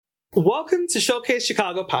Welcome to Showcase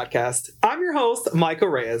Chicago podcast. I'm your host, Michael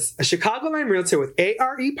Reyes, a Chicagoland realtor with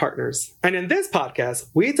ARE Partners. And in this podcast,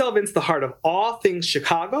 we delve into the heart of all things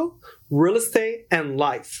Chicago, real estate, and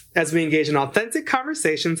life as we engage in authentic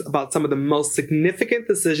conversations about some of the most significant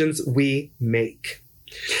decisions we make.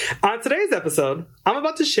 On today's episode, I'm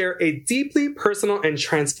about to share a deeply personal and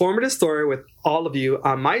transformative story with all of you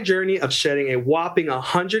on my journey of shedding a whopping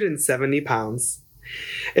 170 pounds.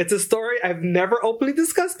 It's a story I've never openly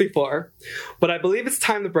discussed before, but I believe it's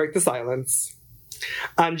time to break the silence.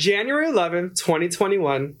 On January 11,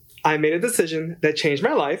 2021, I made a decision that changed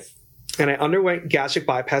my life, and I underwent gastric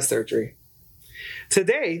bypass surgery.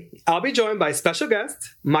 Today, I'll be joined by special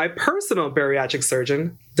guest, my personal bariatric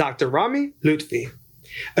surgeon, Dr. Rami Lutfi,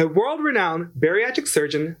 a world-renowned bariatric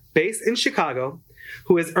surgeon based in Chicago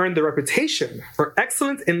who has earned the reputation for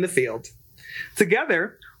excellence in the field.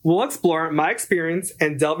 Together, we'll explore my experience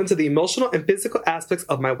and delve into the emotional and physical aspects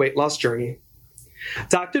of my weight loss journey.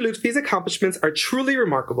 Dr. Lutfi's accomplishments are truly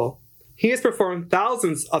remarkable. He has performed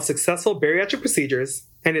thousands of successful bariatric procedures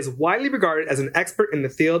and is widely regarded as an expert in the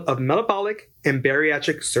field of metabolic and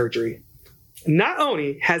bariatric surgery. Not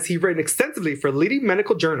only has he written extensively for leading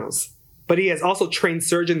medical journals, but he has also trained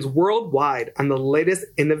surgeons worldwide on the latest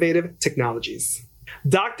innovative technologies.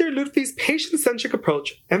 Dr. Lutfi's patient-centric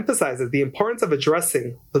approach emphasizes the importance of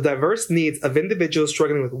addressing the diverse needs of individuals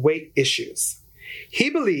struggling with weight issues. He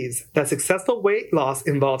believes that successful weight loss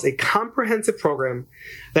involves a comprehensive program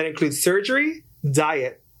that includes surgery,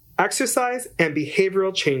 diet, exercise, and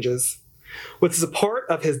behavioral changes. With the support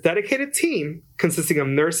of his dedicated team, consisting of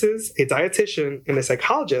nurses, a dietitian, and a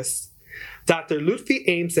psychologist, Dr. Lutfi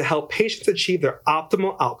aims to help patients achieve their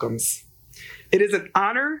optimal outcomes. It is an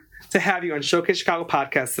honor to have you on Showcase Chicago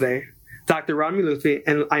podcast today, Dr. Rami Lutfi,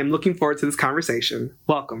 and I am looking forward to this conversation.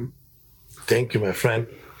 Welcome. Thank you, my friend.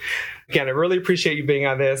 Again, I really appreciate you being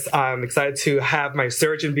on this. I'm excited to have my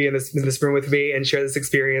surgeon be in this room with me and share this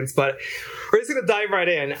experience, but we're just going to dive right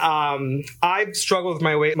in. I've struggled with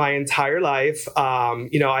my weight my entire life.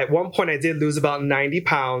 At one point I did lose about 90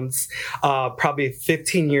 pounds, probably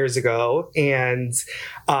 15 years ago, and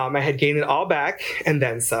I had gained it all back and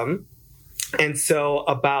then some. And so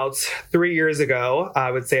about 3 years ago,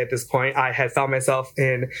 I would say at this point, I had found myself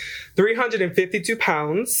in 352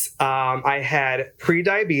 pounds. I had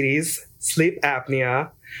pre-diabetes, sleep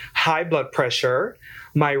apnea, high blood pressure.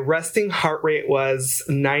 My resting heart rate was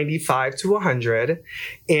 95 to 100.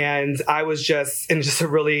 And I was just in a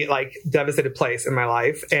really devastated place in my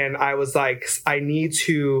life. And I was like, something needs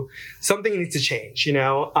to change,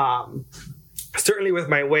 certainly with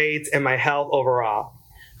my weight and my health overall.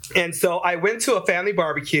 And so I went to a family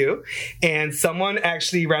barbecue, and someone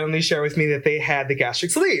actually randomly shared with me that they had the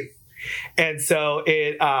gastric sleeve. And so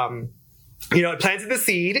it planted the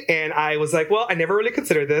seed, and I was like, well, I never really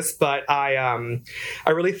considered this, but I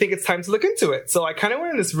really think it's time to look into it. So I kind of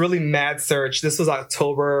went on this really mad search. This was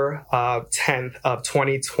October 10th of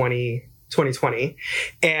 2020.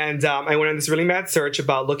 And I went on this really mad search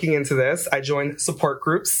about looking into this. I joined support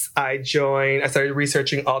groups. I started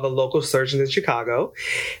researching all the local surgeons in Chicago.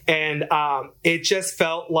 And it just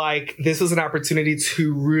felt like this was an opportunity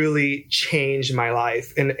to really change my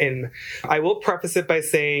life. And I will preface it by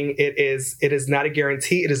saying it is not a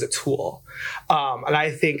guarantee. It is a tool. And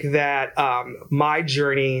I think that my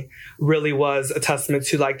journey really was a testament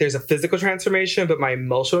to there's a physical transformation, but my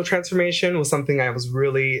emotional transformation was something that was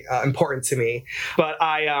really important to me. But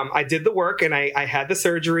I did the work, and I had the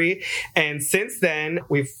surgery. And since then,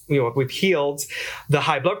 we've healed the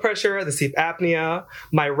high blood pressure, the sleep apnea.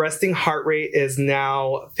 My resting heart rate is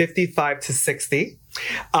now 55 to 60.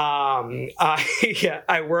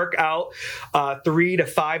 I work out 3 to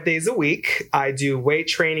 5 days a week. I do weight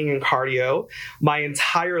training and cardio. My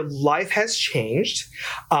entire life has changed.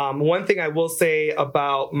 One thing I will say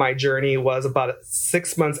about my journey was about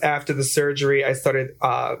 6 months after the surgery, I started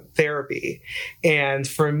therapy. And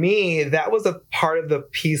for me, that was a part of the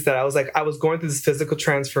piece that I was going through this physical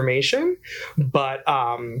transformation, but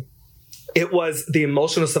it was the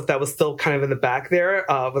emotional stuff that was still kind of in the back there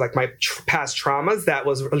of my past traumas that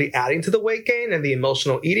was really adding to the weight gain and the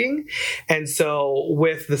emotional eating. And so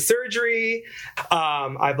with the surgery,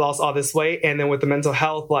 I've lost all this weight. And then with the mental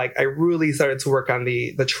health, I really started to work on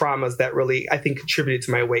the traumas that really, I think, contributed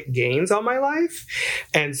to my weight gains all my life.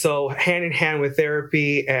 And so hand in hand with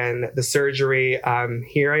therapy and the surgery,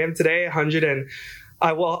 here I am today,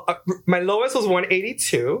 my lowest was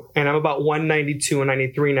 182, and I'm about 192,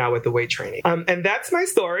 193 now with the weight training. And that's my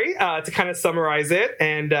story, to kind of summarize it.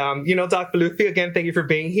 And, Dr. Lutfi, again, thank you for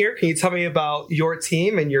being here. Can you tell me about your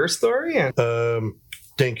team and your story?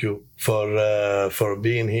 Thank you for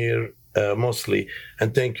being here. mostly.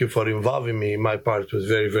 And thank you for involving me. My part was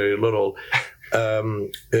very, very little.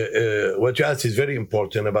 What you asked is very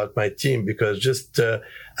important about my team, because just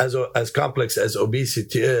as complex as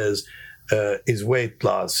obesity is weight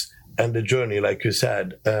loss and the journey, like you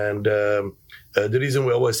said. And the reason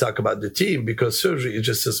we always talk about the team, because surgery is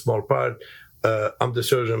just a small part. I'm the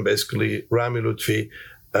surgeon, basically, Rami Lutfi.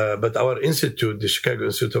 But our institute, the Chicago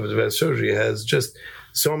Institute of Advanced Surgery, has just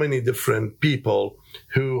so many different people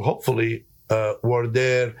who hopefully were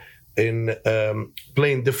there in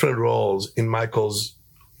playing different roles in Michael's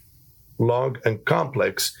long and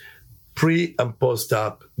complex pre and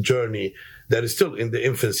post-op journey that is still in the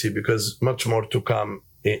infancy, because much more to come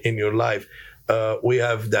in your life. We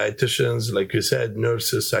have dietitians, like you said,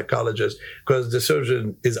 nurses, psychologists, because the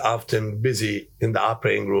surgeon is often busy in the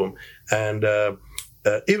operating room. And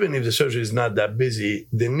even if the surgeon is not that busy,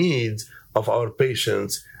 the needs of our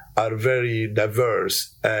patients are very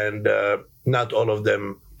diverse, and not all of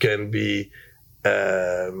them can be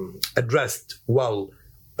addressed well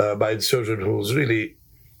by the surgeon who's really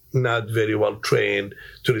not very well trained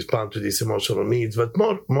to respond to these emotional needs. But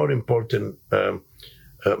more important,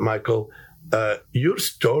 Michael, your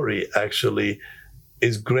story actually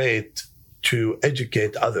is great to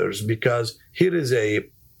educate others, because here is a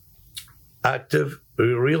active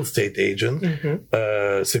real estate agent,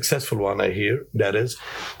 successful one, I hear, that is.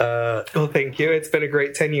 Well, thank you. It's been a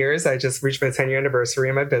great 10 years. I just reached my 10-year anniversary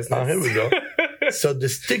in my business. Here we go. So the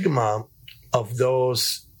stigma of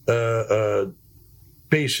those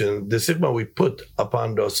patients, the stigma we put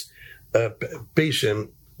upon those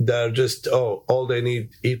patients, they're just, all they need,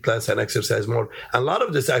 eat less and exercise more. And a lot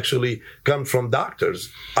of this actually comes from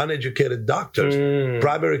doctors, uneducated doctors,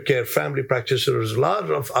 primary care, family practitioners. A lot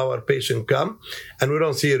of our patients come and we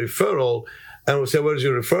don't see a referral. And we say, where's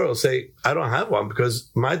your referral? Say, I don't have one, because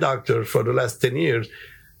my doctor for the last 10 years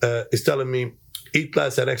is telling me, eat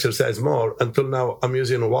less and exercise more. Until now, I'm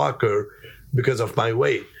using a walker because of my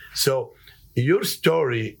weight. So your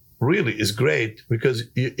story really is great, because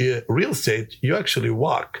real estate, you actually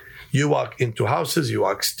walk. You walk into houses, you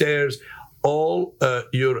walk stairs, all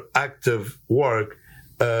your active work,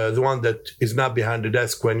 the one that is not behind the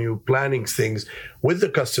desk when you're planning things with the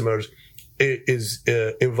customers,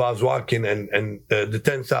 involves walking and the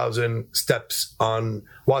 10,000 steps on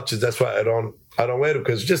watches. That's why I don't wear it,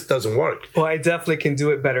 because it just doesn't work. Well, I definitely can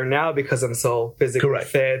do it better now because I'm so physically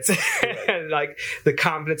fit. And like the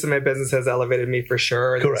confidence in my business has elevated me for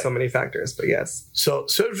sure. There's so many factors, but yes. So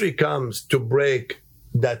surgery comes to break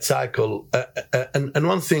that cycle. And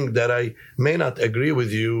one thing that I may not agree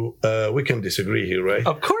with you, we can disagree here, right?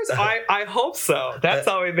 Of course, I hope so. That's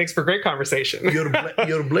how it makes for great conversation.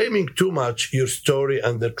 You're blaming too much your story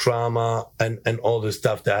and the trauma and all the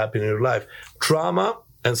stuff that happened in your life. Trauma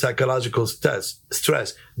and psychological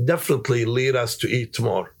stress definitely lead us to eat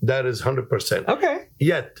more. That is 100%. Okay.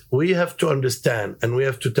 Yet we have to understand, and we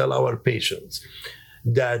have to tell our patients,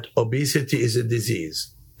 that obesity is a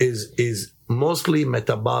disease, is mostly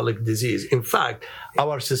metabolic disease. In fact,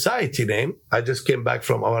 our society name, I just came back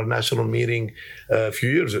from our national meeting a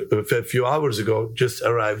few hours ago, just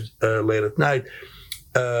arrived late at night.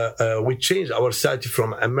 We changed our society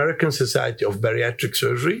from American Society of Bariatric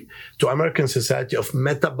Surgery to American Society of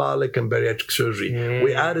Metabolic and Bariatric Surgery.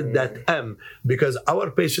 We added that M because our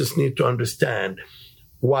patients need to understand,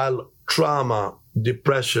 while trauma,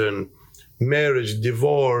 depression, marriage,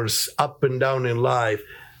 divorce, up and down in life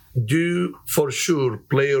do for sure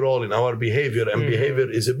play a role in our behavior, and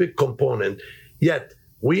behavior is a big component, yet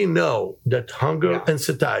we know that hunger and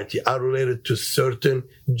satiety are related to certain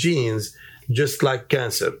genes, just like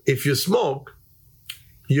cancer. If you smoke,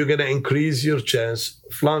 you're going to increase your chance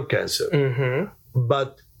of lung cancer.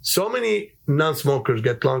 But so many non-smokers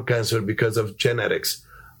get lung cancer because of genetics.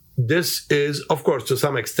 This is, of course, to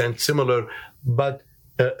some extent similar, but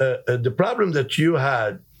the problem that you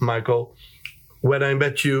had, Michael, when I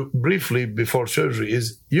met you briefly before surgery,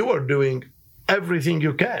 is you were doing everything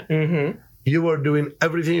you can. You were doing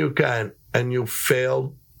everything you can, and you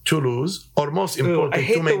failed to lose, or most important, I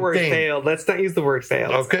hate to maintain. the word failed. Let's not use the word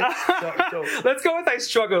failed. Okay. Let's go with I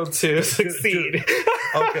struggled to succeed.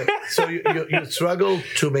 Okay. So you struggled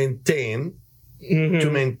to maintain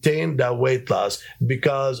that weight loss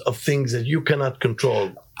because of things that you cannot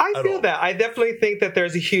control. I feel that. I definitely think that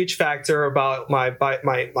there's a huge factor about my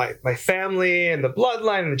family and the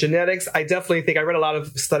bloodline and the genetics. I definitely think I read a lot of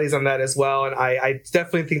studies on that as well, and I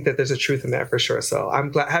definitely think that there's a truth in that for sure. So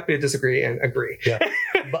I'm happy to disagree and agree. Yeah.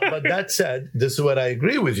 But that said, this is what I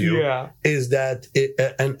agree with you. Is that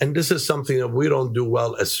and this is something that we don't do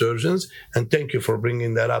well as surgeons. And thank you for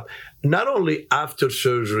bringing that up. Not only after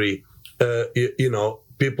surgery,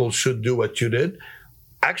 people should do what you did.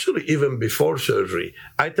 Actually, even before surgery,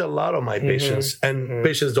 I tell a lot of my patients, and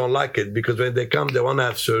patients don't like it because when they come, they want to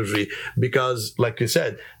have surgery because, like you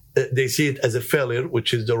said, they see it as a failure,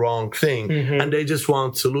 which is the wrong thing, and they just want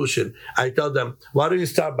solution. I tell them, why don't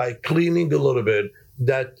you start by cleaning a little bit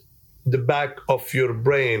the back of your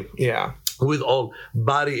brain with all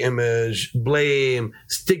body image, blame,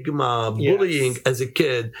 stigma, bullying as a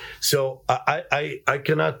kid. So I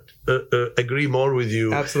cannot agree more with you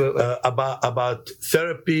about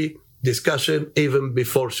therapy, discussion, even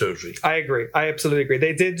before surgery. I agree. I absolutely agree.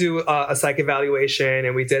 They did do a psych evaluation,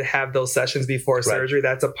 and we did have those sessions before surgery.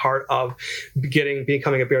 That's a part of becoming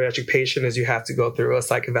a bariatric patient, is you have to go through a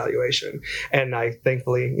psych evaluation. And I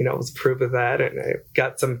thankfully, was approved of that, and I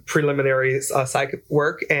got some preliminary psych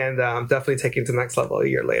work, and definitely taking it to the next level a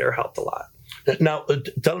year later helped a lot. Now,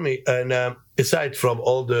 tell me, and aside from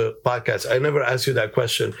all the podcasts, I never asked you that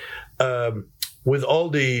question. With all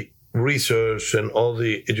the research and all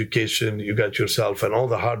the education you got yourself and all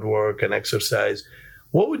the hard work and exercise,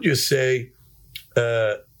 what would you say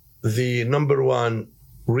the number one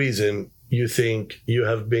reason you think you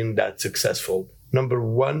have been that successful? Number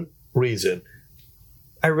one reason.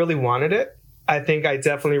 I really wanted it. I think I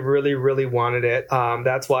definitely really, really wanted it.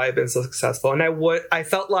 That's why I've been so successful. And I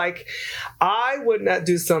felt like I would not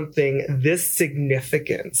do something this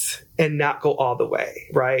significant and not go all the way,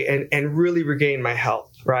 right? And really regain my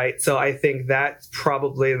health, right? So I think that's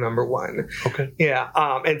probably number one. Okay. Yeah.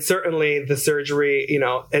 And certainly the surgery,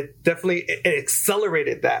 it definitely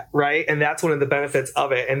accelerated that, right? And that's one of the benefits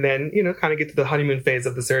of it. And then, kind of get to the honeymoon phase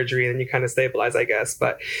of the surgery, and then you kind of stabilize, I guess.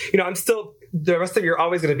 But, I'm still, the rest of you're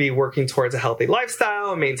always going to be working towards a healthy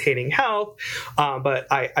lifestyle, maintaining health. But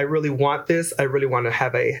I really want this. I really want to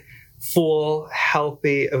have a full,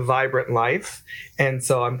 healthy, vibrant life. And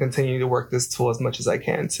so I'm continuing to work this tool as much as I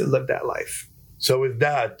can to live that life. So with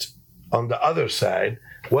that, on the other side,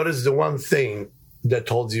 what is the one thing that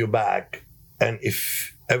holds you back? And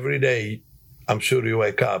if every day, I'm sure you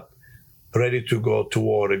wake up ready to go to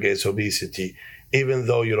war against obesity, even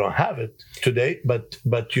though you don't have it today,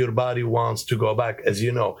 but your body wants to go back, as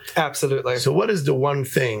you know. Absolutely. So what is the one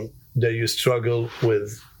thing that you struggle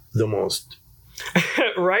with the most?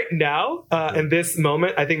 Right now, in this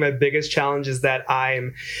moment, I think my biggest challenge is that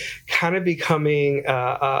I'm kind of becoming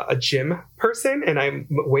a gym person, and I'm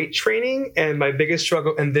weight training. And my biggest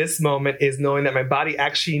struggle in this moment is knowing that my body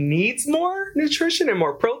actually needs more nutrition and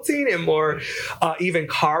more protein and more even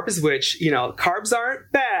carbs, which, carbs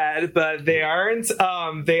aren't bad, but they aren't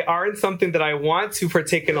something that I want to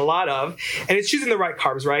partake in a lot of. And it's choosing the right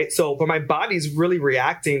carbs, right? So, but my body's really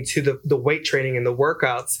reacting to the weight training and the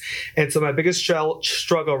workouts. And so my biggest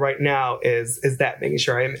struggle right now is that, making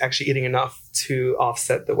sure I'm actually eating enough to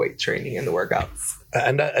offset the weight training and the workouts.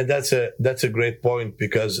 And that's a great point,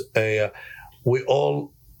 because we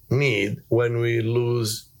all need, when we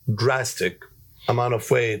lose drastic amount of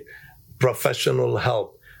weight, professional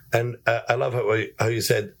help. And I love how you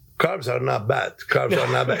said carbs are not bad. Carbs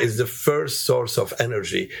are not bad. It's the first source of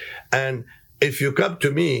energy. And if you come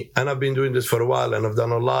to me, and I've been doing this for a while, and I've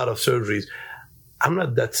done a lot of surgeries, I'm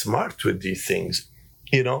not that smart with these things,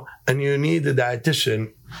 and you need a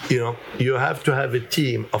dietitian. You have to have a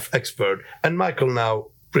team of experts. And Michael, now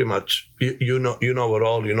pretty much, you know it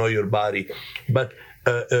all, your body. But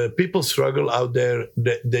people struggle out there.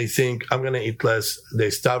 They think, I'm going to eat less.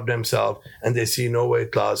 They starve themselves, and they see no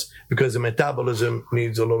weight loss because the metabolism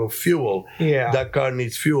needs a lot of fuel. Yeah. That car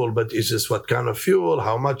needs fuel, but it's just what kind of fuel,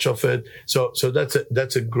 how much of it. So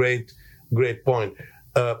that's a great point.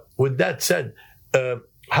 With that said,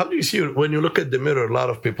 how do you see, when you look at the mirror, a lot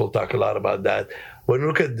of people talk a lot about that. When you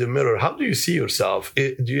look at the mirror, how do you see yourself?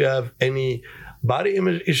 Do you have any body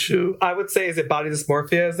image issue? I would say, is it body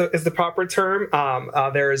dysmorphia is the proper term?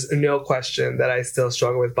 There is no question that I still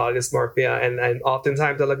struggle with body dysmorphia. And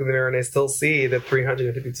oftentimes I look in the mirror and I still see the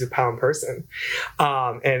 352-pound person.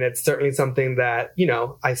 And it's certainly something that,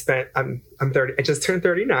 I'm 30, I just turned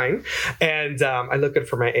 39, and I look good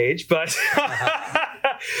for my age, but...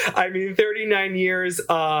 39 years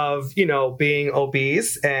of, being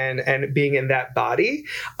obese and being in that body.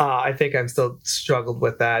 I think I'm still struggled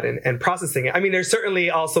with that and processing it. There's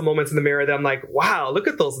certainly also moments in the mirror that I'm like, wow, look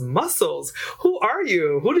at those muscles. Who are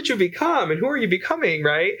you? Who did you become? And who are you becoming?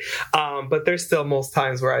 Right. But there's still most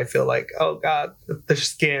times where I feel like, oh God,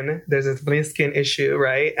 there's definitely a skin issue.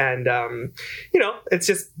 Right. And, it's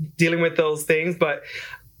just dealing with those things, but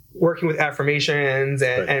working with affirmations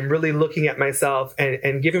and really looking at myself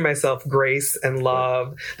and giving myself grace and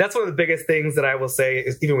love. That's one of the biggest things that I will say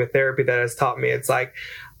is, even with therapy, that has taught me. It's like,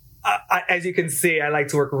 as you can see, I like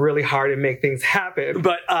to work really hard and make things happen.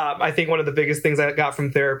 But I think one of the biggest things I got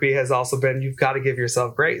from therapy has also been you've got to give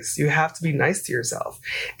yourself grace. You have to be nice to yourself.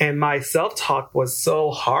 And my self-talk was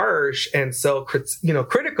so harsh and so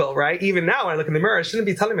critical, right? Even now when I look in the mirror, I shouldn't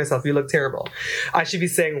be telling myself you look terrible. I should be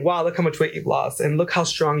saying, wow, look how much weight you've lost and look how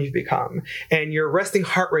strong you've become. And your resting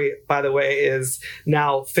heart rate, by the way, is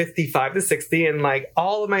now 55 to 60. And like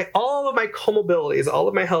all of my comorbidities, all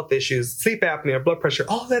of my health issues, sleep apnea, blood pressure,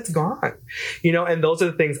 all of that's gone, and those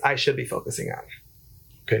are the things I should be focusing on.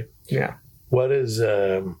 Okay. Yeah. What is,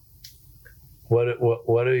 how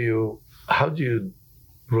do you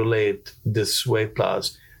relate this weight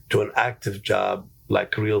loss to an active job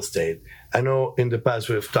like real estate? I know in the past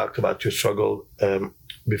we've talked about your struggle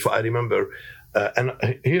before. I remember, and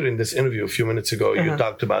here in this interview a few minutes ago, you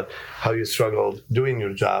talked about how you struggled doing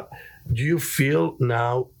your job. Do you feel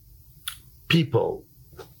now people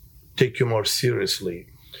take you more seriously,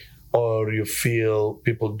 or you feel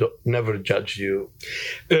people never judge you?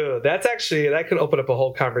 That can open up a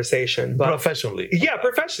whole conversation. But professionally. Yeah,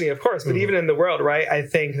 professionally, of course. But even in the world, right? I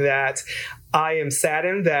think that I am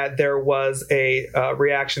saddened that there was a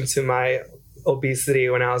reaction to my obesity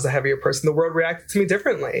when I was a heavier person. The world reacted to me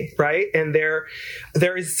differently, right? And there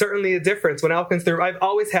is certainly a difference. When I've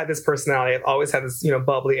always had this personality. I've always had this,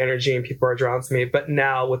 bubbly energy, and people are drawn to me. But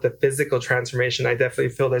now with the physical transformation, I definitely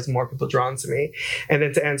feel there's more people drawn to me. And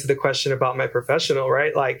then to answer the question about my professional,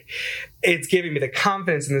 right? Like, it's giving me the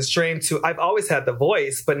confidence and the strength to, I've always had the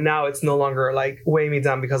voice, but now it's no longer like weighing me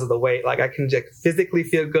down because of the weight. Like I can just physically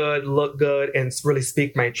feel good, look good, and really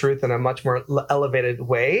speak my truth in a much more elevated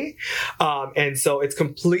way. And so it's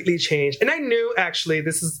completely changed. And I knew actually,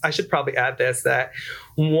 I should probably add this, that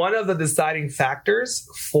one of the deciding factors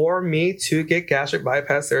for me to get gastric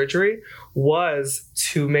bypass surgery was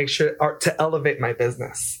to make sure, or to elevate my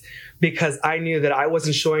business. Because I knew that I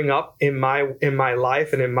wasn't showing up in my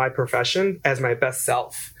life and in my profession as my best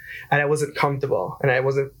self. And I wasn't comfortable and I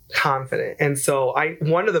wasn't confident. And so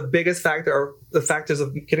one of the biggest factors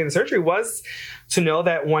of getting the surgery was to know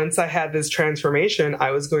that once I had this transformation,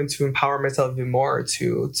 I was going to empower myself even more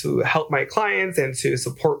to help my clients and to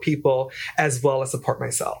support people as well as support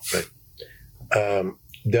myself. Right.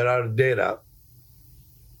 There are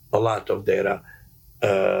a lot of data,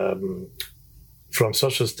 from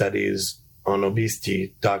social studies on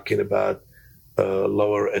obesity, talking about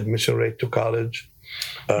lower admission rate to college,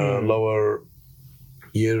 lower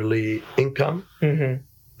yearly income,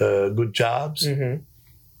 good jobs.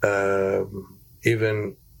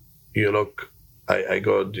 Even you look, I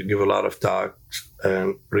go to give a lot of talks,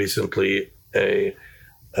 and recently, in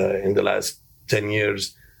the last 10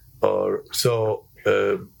 years or so,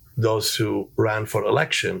 those who ran for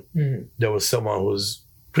election, there was someone who's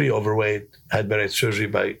pretty overweight, had bariatric surgery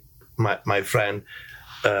by my friend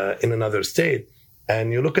in another state.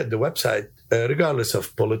 And you look at the website, regardless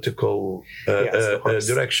of political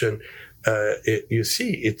direction, you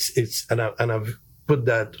see it's and I've put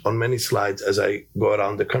that on many slides as I go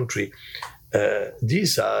around the country.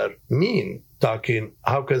 These are mean talking.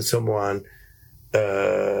 How can someone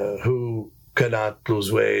who cannot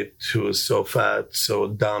lose weight, who is so fat, so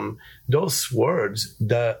dumb, those words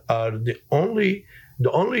that are the only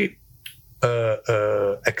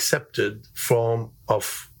accepted form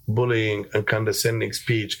of bullying and condescending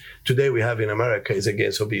speech today we have in America is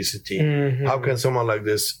against obesity. How can someone like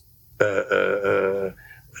this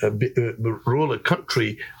rule a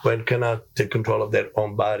country when cannot take control of their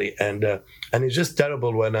own body? And it's just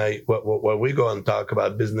terrible when we go and talk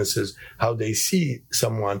about businesses, how they see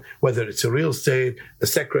someone, whether it's a real estate, a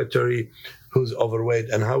secretary who's overweight,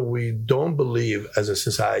 and how we don't believe as a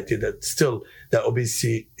society that still that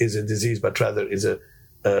obesity is a disease, but rather is a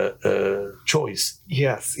choice.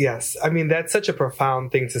 Yes. I mean, that's such a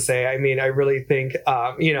profound thing to say. I mean, I really think,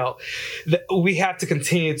 we have to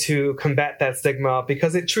continue to combat that stigma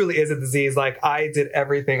because it truly is a disease. Like I did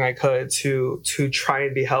everything I could to try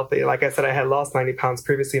and be healthy. Like I said, I had lost 90 pounds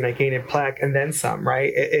previously and I gained in plaque and then some,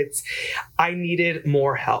 right? I needed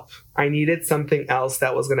more help. I needed something else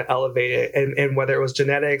that was going to elevate it. And whether it was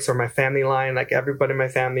genetics or my family line, like everybody in my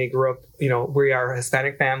family grew up, we are a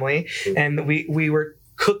Hispanic family and we were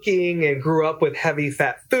cooking and grew up with heavy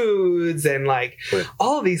fat foods and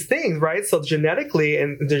all of these things, right? So genetically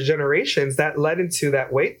and the generations that led into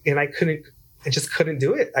that weight, and I just couldn't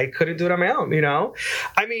do it. I couldn't do it on my own,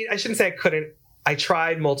 I mean, I shouldn't say I couldn't. I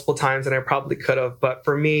tried multiple times and I probably could have, but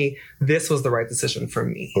for me, this was the right decision for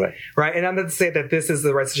me. Right. And I'm not to say that this is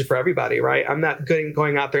the right decision for everybody, right? I'm not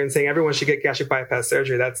going out there and saying everyone should get gastric bypass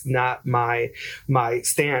surgery. That's not my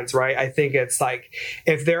stance, right? I think it's like,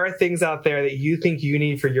 if there are things out there that you think you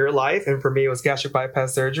need for your life, and for me, it was gastric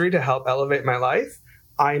bypass surgery to help elevate my life,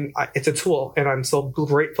 it's a tool, and I'm so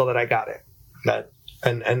grateful that I got it.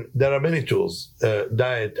 And there are many tools,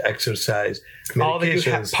 diet, exercise, medications. All that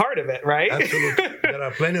you have part of it, right? Absolutely. There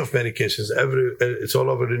are plenty of medications. It's all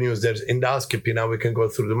over the news. There's endoscopy. Now we can go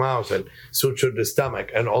through the mouth and suture the stomach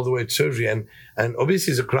and all the way to surgery. And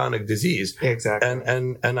obesity is a chronic disease. Exactly.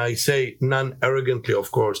 And I say non-arrogantly, of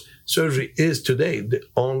course, surgery is today the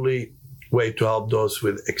only way to help those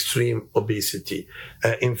with extreme obesity.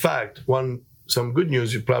 In fact, some good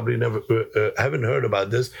news, you probably never haven't heard about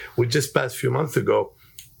this. We just passed a few months ago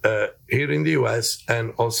here in the US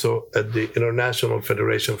and also at the International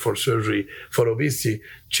Federation for Surgery for Obesity,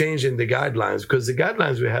 changing the guidelines, because the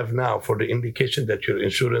guidelines we have now for the indication that your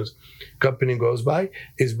insurance company goes by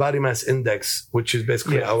is body mass index, which is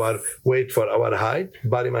basically our weight for our height,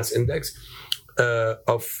 body mass index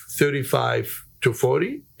of 35 to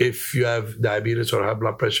 40 if you have diabetes or high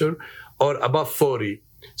blood pressure, or above 40.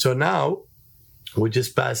 So now, we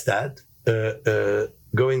just passed that,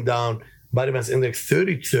 going down body mass index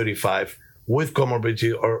 30 to 35 with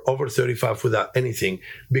comorbidity, or over 35 without anything,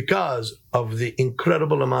 because of the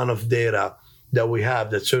incredible amount of data that we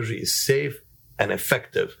have that surgery is safe and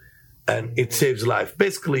effective, and it saves life.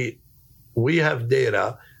 Basically, we have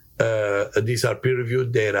data, these are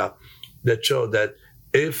peer-reviewed data, that show that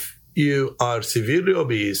if you are severely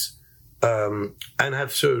obese and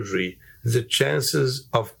have surgery, the chances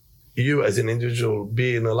of you as an individual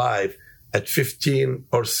being alive at 15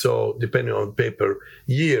 or so, depending on paper,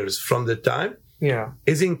 years from the time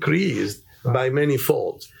is increased by many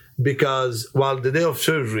folds. Because while the day of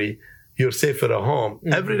surgery, you're safer at home,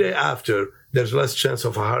 every day after, there's less chance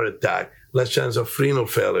of a heart attack, less chance of renal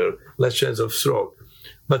failure, less chance of stroke.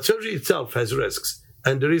 But surgery itself has risks.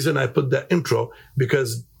 And the reason I put that intro,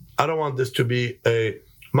 because I don't want this to be a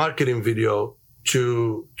marketing video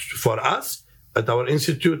for us at our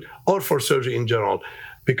institute or for surgery in general,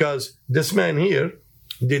 because this man here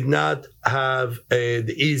did not have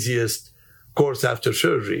the easiest course after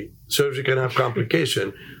surgery. Surgery can have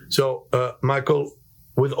complication. So, Michael,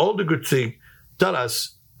 with all the good things, tell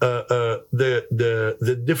us the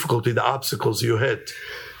difficulty, the obstacles you hit.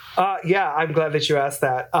 I'm glad that you asked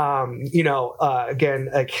that. Again,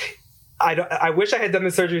 like, I wish I had done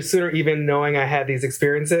the surgery sooner, even knowing I had these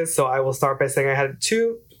experiences. So I will start by saying I had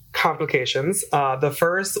two complications. The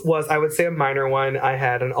first was, I would say, a minor one. I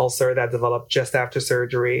had an ulcer that developed just after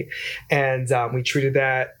surgery, and we treated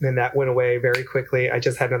that, and that went away very quickly. I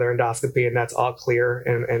just had another endoscopy, and that's all clear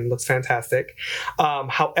and looks fantastic.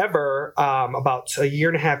 However, about a year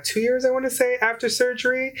and a half, 2 years, I want to say, after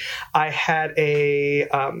surgery, I had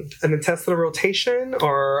an intestinal rotation,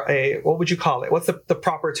 or what would you call it? What's the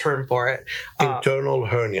proper term for it? Internal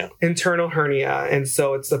hernia. Internal hernia. And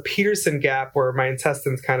so it's a Peterson gap where my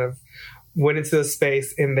intestines kind of went into the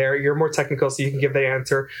space in there. You're more technical, so you can give the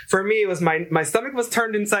answer. For me, it was my stomach was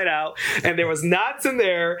turned inside out, and there was knots in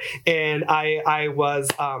there, and I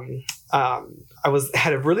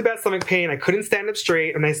had a really bad stomach pain. I couldn't stand up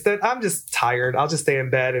straight, and I said, I'm just tired. I'll just stay in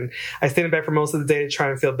bed. And I stayed in bed for most of the day to try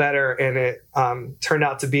and feel better. And it turned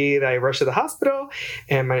out to be that I rushed to the hospital,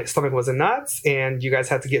 and my stomach was in knots, and you guys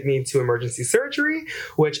had to get me into emergency surgery,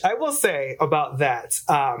 which I will say about that.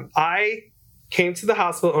 I came to the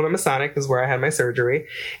hospital, Ona Masonic is where I had my surgery,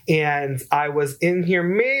 and I was in here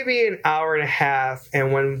maybe an hour and a half,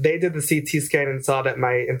 and when they did the CT scan and saw that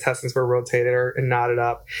my intestines were rotated and knotted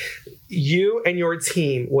up, you and your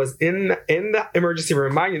team was in the emergency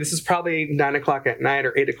room. Mind you, this is probably 9 o'clock at night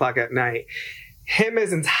or 8 o'clock at night. Him,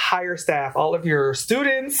 his entire staff, all of your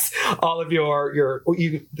students, all of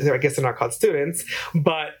I guess they're not called students,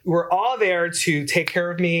 but we're all there to take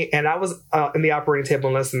care of me. And I was in the operating table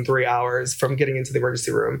in less than 3 hours from getting into the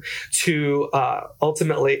emergency room to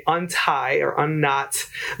ultimately untie or unknot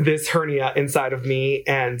this hernia inside of me.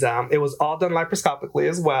 And it was all done laparoscopically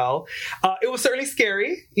as well. It was certainly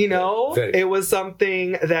scary, Very. It was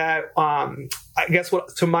something that I guess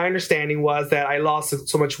what, to my understanding, was that I lost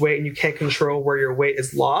so much weight, and you can't control where your weight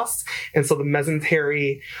is lost. And so the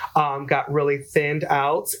mesentery got really thinned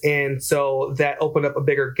out. And so that opened up a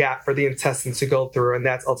bigger gap for the intestines to go through. And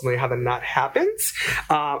that's ultimately how the knot happens.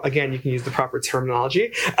 Again, you can use the proper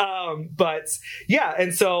terminology.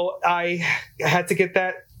 And so I had to get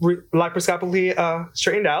that laparoscopically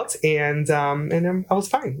straightened out, and I was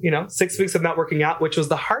fine. 6 weeks of not working out, which was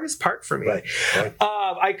the hardest part for me. Right.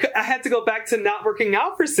 I had to go back to not working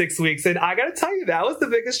out for 6 weeks, and I got to tell you, that was the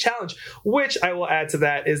biggest challenge. Which I will add to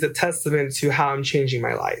that is a testament to how I'm changing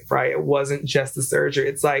my life. Right? It wasn't just the surgery.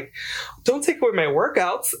 It's like, don't take away my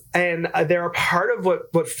workouts, and they're a part of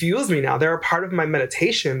what fuels me now. They're a part of my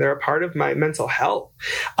meditation. They're a part of my mental health.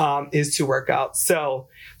 Is to work out. So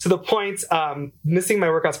to the point, missing my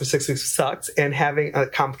workouts for 6 weeks sucked, and having a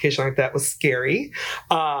complication like that was scary.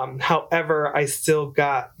 However, I still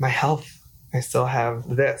got my health. I still have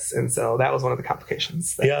this. And so that was one of the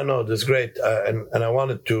complications. Yeah, no, that's great. And I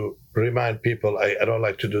wanted to remind people, I don't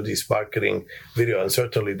like to do this marketing video, and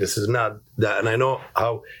certainly this is not that. And I know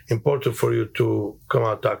how important for you to come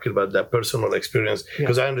out talking about that personal experience,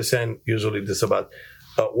 because I understand usually this about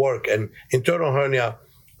work. And internal hernia,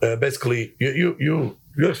 basically, you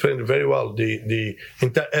explained it very well.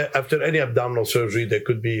 After any abdominal surgery, there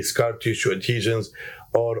could be scar tissue adhesions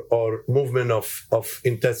or movement of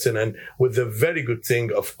intestine, and with the very good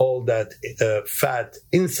thing of all that fat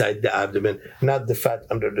inside the abdomen, not the fat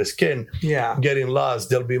under the skin, getting lost,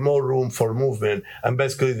 there'll be more room for movement, and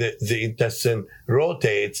basically the intestine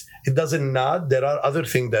rotates. It doesn't nod. There are other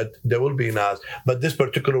things that there will be nods, but this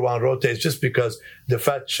particular one rotates just because the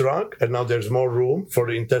fat shrunk, and now there's more room for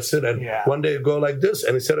the intestine, and one day it go like this,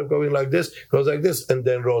 and instead of going like this, it goes like this, and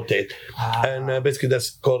then rotate. And basically that's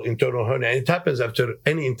called internal hernia. And it happens after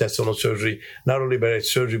any intestinal surgery, not only bariatric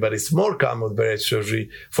surgery, but it's more common with bariatric surgery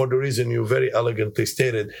for the reason you very elegantly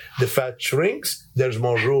stated. The fat shrinks, there's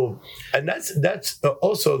more room. And that's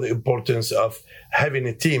also the importance of having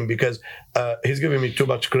a team, because he's giving me too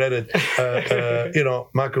much credit.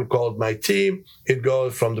 Michael called my team. It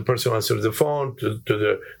goes from the person who answers the phone to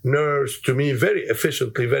the nurse to me very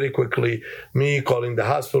efficiently, very quickly. Me calling the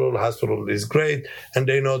hospital is great. And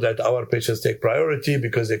they know that our patients take priority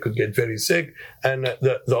because they could get very sick. And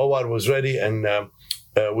the OR was ready, and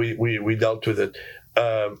we dealt with it.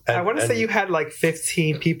 I want to say you had like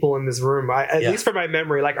 15 people in this room, at least from my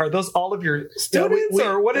memory. Like, are those all of your students,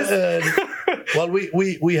 or what is? Well,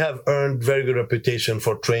 we have earned very good reputation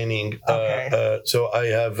for training. So I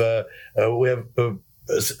have we have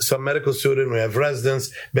some medical students, we have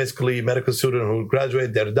residents, basically medical students who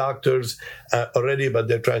graduate, they're doctors already, but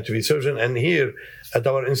they're trying to be surgeon. And here at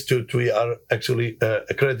our institute, we are actually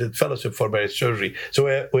accredited fellowship for bariatric surgery.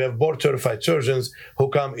 So we have board certified surgeons who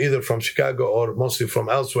come either from Chicago or mostly from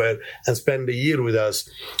elsewhere and spend a year with us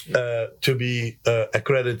to be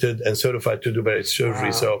accredited and certified to do bariatric surgery.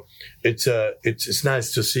 Wow. So it's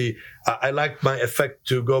nice to see. I like my effect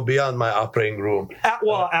to go beyond my operating room.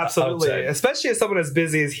 Well, absolutely. Outside. Especially as someone as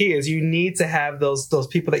busy as he is, you need to have those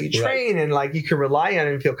people that you train and like you can rely on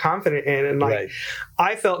and feel confident in. And like,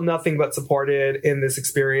 I felt nothing but supported in this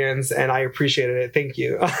experience, and I appreciated it. Thank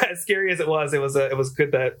you. As scary as it was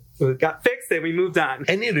good that it got fixed and we moved on.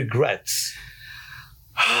 Any regrets?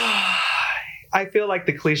 I feel like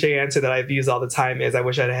the cliche answer that I've used all the time is I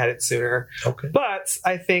wish I'd had it sooner. Okay. But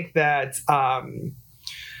I think that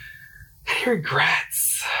any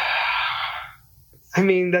regrets? I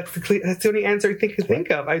mean, that's the only answer I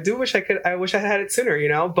think of. I do wish I wish I had it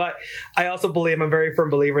sooner, but I also believe, I'm a very firm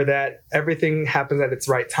believer that everything happens at its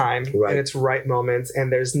right time and its right moments, and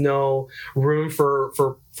there's no room for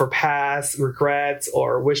past regrets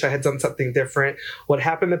or wish I had done something different. What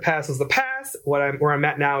happened in the past was the past. Where I'm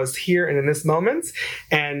at now is here and in this moment.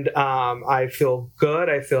 And I feel good.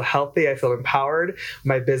 I feel healthy. I feel empowered.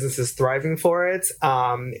 My business is thriving for it.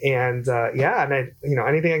 And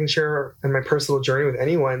anything I can share in my personal journey with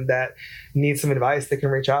anyone that needs some advice, they can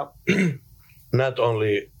reach out. Not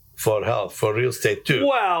only for health, for real estate too.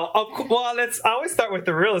 Well, let's always start with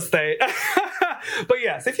the real estate. But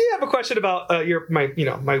yes, if you have a question about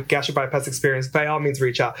my gastric bypass experience, by all means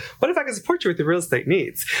reach out. What if I can support you with your real estate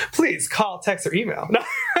needs? Please call, text, or email.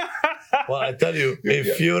 Well, I tell you,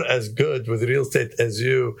 if you're as good with real estate as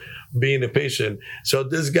you being a patient, so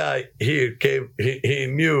this guy here he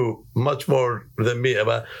knew much more than me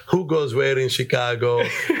about who goes where in Chicago,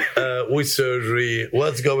 with surgery,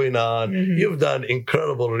 what's going on. Mm-hmm. You've done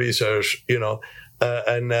incredible research,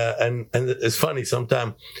 and it's funny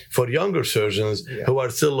sometimes for younger surgeons who are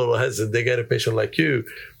still a little hesitant, they get a patient like you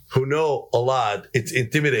who know a lot. It's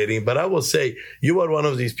intimidating, but I will say you are one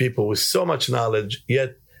of these people with so much knowledge,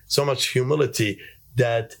 yet so much humility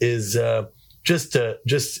that is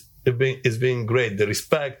being great. The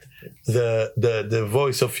respect, the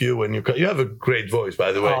voice of you when you have a great voice,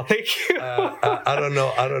 by the way. Oh, thank you. I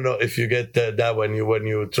don't know if you get that when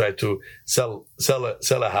you try to sell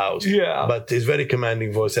a house. Yeah. But it's very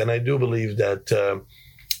commanding voice, and I do believe that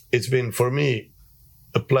it's been for me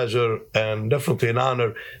a pleasure and definitely an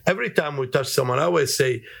honor. Every time we touch someone, I always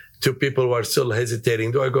say to people who are still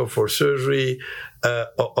hesitating, do I go for surgery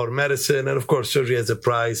or medicine? And of course, surgery has a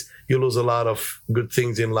price. You lose a lot of good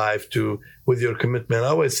things in life with your commitment. I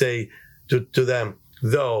always say to them,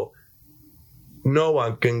 though, no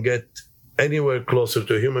one can get anywhere closer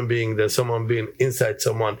to a human being than someone being inside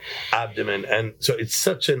someone's abdomen. And so it's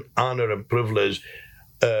such an honor and privilege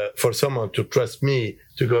for someone to trust me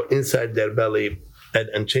to go inside their belly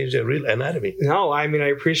and change their real anatomy. No, I mean, I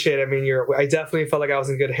appreciate it. I mean, I definitely felt like I was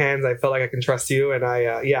in good hands. I felt like I can trust you. And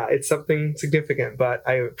it's something significant, but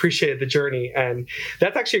I appreciated the journey. And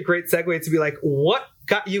that's actually a great segue to be like, what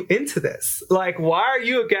got you into this? Like, why are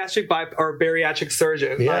you a gastric or bariatric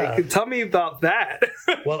surgeon? Yeah. Like, tell me about that.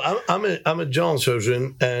 Well, I'm a general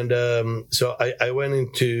surgeon. And so I went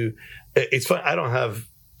into, it's fun. I don't have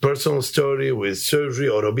personal story with surgery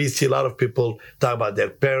or obesity. A lot of people talk about their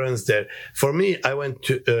parents. For me, I went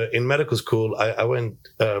to in medical school. I went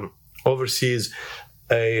overseas,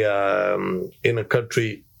 in a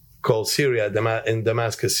country called Syria, in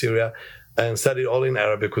Damascus, Syria, and studied all in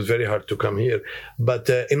Arabic. It was very hard to come here. But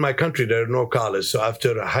in my country, there are no college. So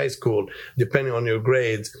after high school, depending on your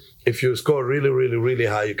grades, if you score really, really, really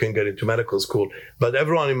high, you can get into medical school. But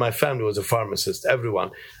everyone in my family was a pharmacist,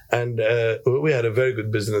 everyone. And we had a very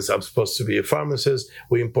good business. I'm supposed to be a pharmacist.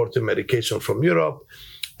 We imported medication from Europe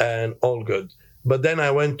and all good. But then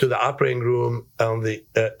I went to the operating room on the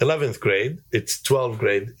 11th grade. It's 12th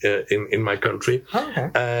grade in my country. Okay.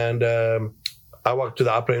 And I walked to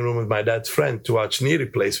the operating room with my dad's friend to watch knee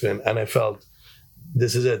replacement. And I felt,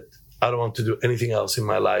 this is it. I don't want to do anything else in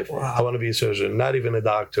my life. Wow. I want to be a surgeon, not even a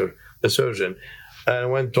doctor, a surgeon. And I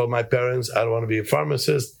went and told my parents I don't want to be a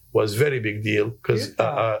pharmacist. Was a very big deal because,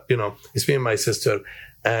 it's me and my sister.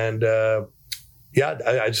 And I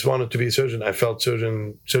just wanted to be a surgeon. I felt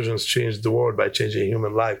surgeons changed the world by changing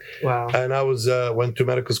human life. Wow. And I went to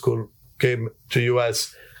medical school, came to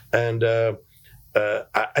US, and I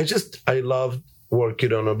loved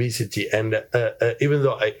working on obesity. And even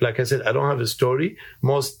though, like I said, I don't have a story,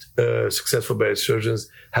 most successful bariatric surgeons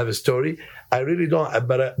have a story. I really don't,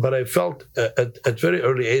 but I felt at very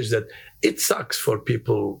early age that it sucks for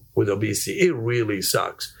people with obesity. It really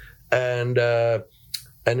sucks, and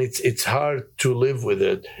it's hard to live with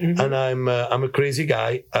it. Mm-hmm. And I'm a crazy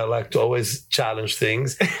guy. I like to always challenge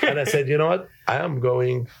things. And I said, you know what? I am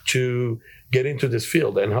going to get into this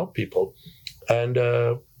field and help people. And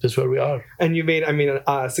that's where we are. And you made,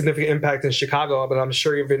 a significant impact in Chicago, but I'm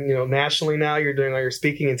sure you've been, nationally now. You're doing all your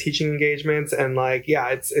speaking and teaching engagements, and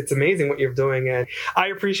it's amazing what you're doing. And I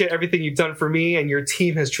appreciate everything you've done for me, and your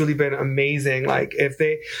team has truly been amazing.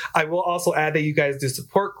 I will also add that you guys do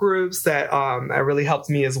support groups that really helped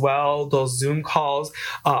me as well. Those Zoom calls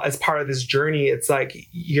as part of this journey. It's like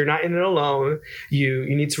you're not in it alone. You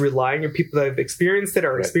need to rely on your people that have experienced it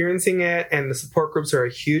or experiencing it, and the support groups are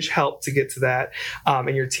a huge help to get to that.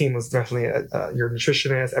 And your team was definitely your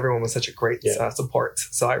nutritionist. Everyone was such a great support.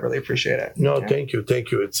 So I really appreciate it. No, thank you.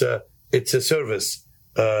 It's a service.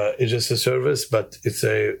 It's just a service, but it's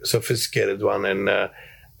a sophisticated one. And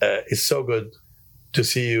it's so good to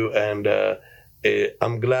see you. And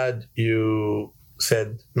I'm glad you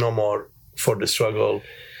said no more for the struggle.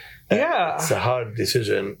 It's a hard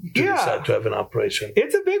decision to decide to have an operation.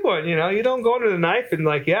 It's a big one, you don't go under the knife and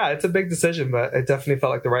it's a big decision, but it definitely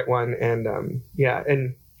felt like the right one. And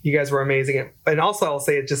and you guys were amazing. And also I'll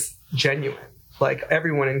say it's just genuine. Like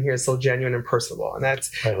everyone in here is so genuine and personable. And that's,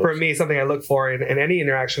 for me, something I look for in any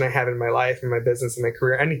interaction I have in my life, in my business, in my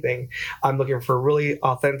career, anything. I'm looking for really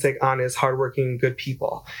authentic, honest, hardworking, good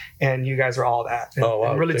people. And you guys are all that.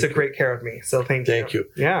 And really took great care of me. So thank you. Thank you.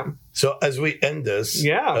 Yeah. So as we end this,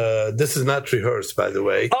 this is not rehearsed, by the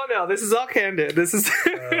way. Oh, no, this is all candid. This is...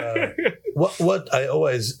 what I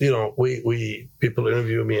always, we people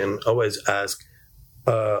interview me and always ask,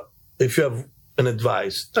 if you have an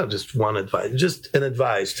advice, not just one advice, just an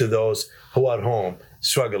advice to those who are home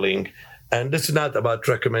struggling. And this is not about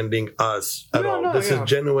recommending us at all. This is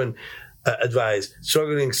genuine advice.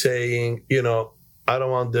 Struggling, saying, I don't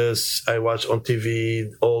want this. I watch on TV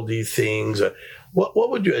all these things. What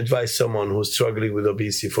would you advise someone who's struggling with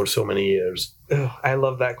obesity for so many years? Oh, I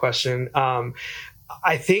love that question.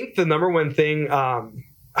 I think the number one thing,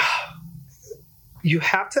 you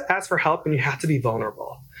have to ask for help and you have to be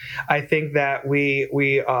vulnerable. I think that we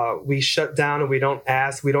shut down and we don't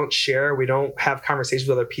ask, we don't share, we don't have conversations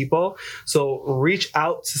with other people. So reach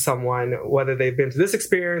out to someone, whether they've been through this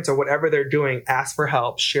experience or whatever they're doing, ask for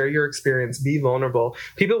help, share your experience, be vulnerable.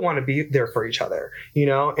 People want to be there for each other, you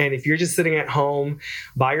know? And if you're just sitting at home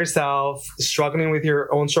by yourself, struggling with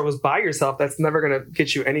your own struggles by yourself, that's never going to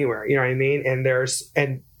get you anywhere. You know what I mean?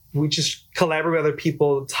 And we just collaborate with other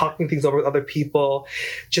people, talking things over with other people,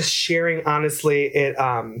 just sharing honestly.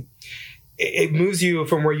 It moves you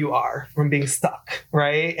from where you are, from being stuck,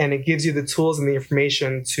 right? And it gives you the tools and the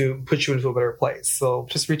information to put you into a better place. So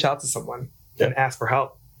just reach out to someone and ask for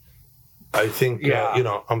help. I think,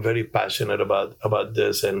 I'm very passionate about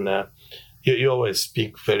this, and you always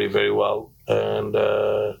speak very, very well. And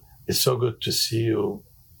it's so good to see you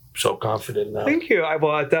so confident now. Thank you. I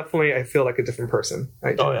feel like a different person.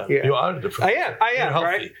 Yeah. You are different. I am,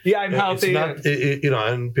 right? Yeah, I'm healthy. It's not,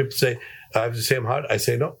 and people say, I have the same heart. I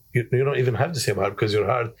say, no, you don't even have the same heart because your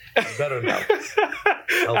heart is better now.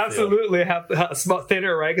 Absolutely.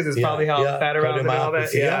 Thinner, right? Because it's probably how fat around and all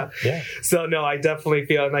that. Yeah. So, no, I definitely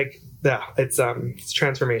feel like, it's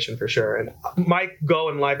transformation for sure. And my goal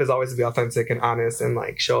in life is always to be authentic and honest and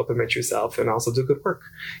like show up and my true self and also do good work.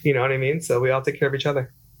 You know what I mean? So we all take care of each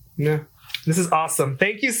other. Yeah. This is awesome.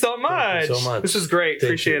 Thank you so much. Thank you so much. This is great.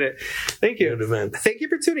 Appreciate it. Thank you. Thank you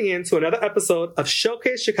for tuning in to another episode of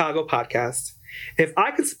Showcase Chicago podcast. If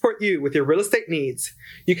I can support you with your real estate needs,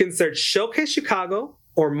 you can search Showcase Chicago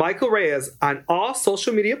or Michael Reyes on all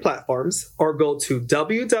social media platforms or go to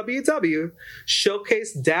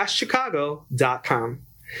www.showcase-chicago.com.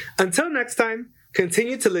 Until next time,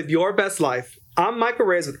 continue to live your best life. I'm Michael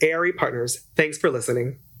Reyes with ARE Partners. Thanks for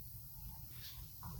listening.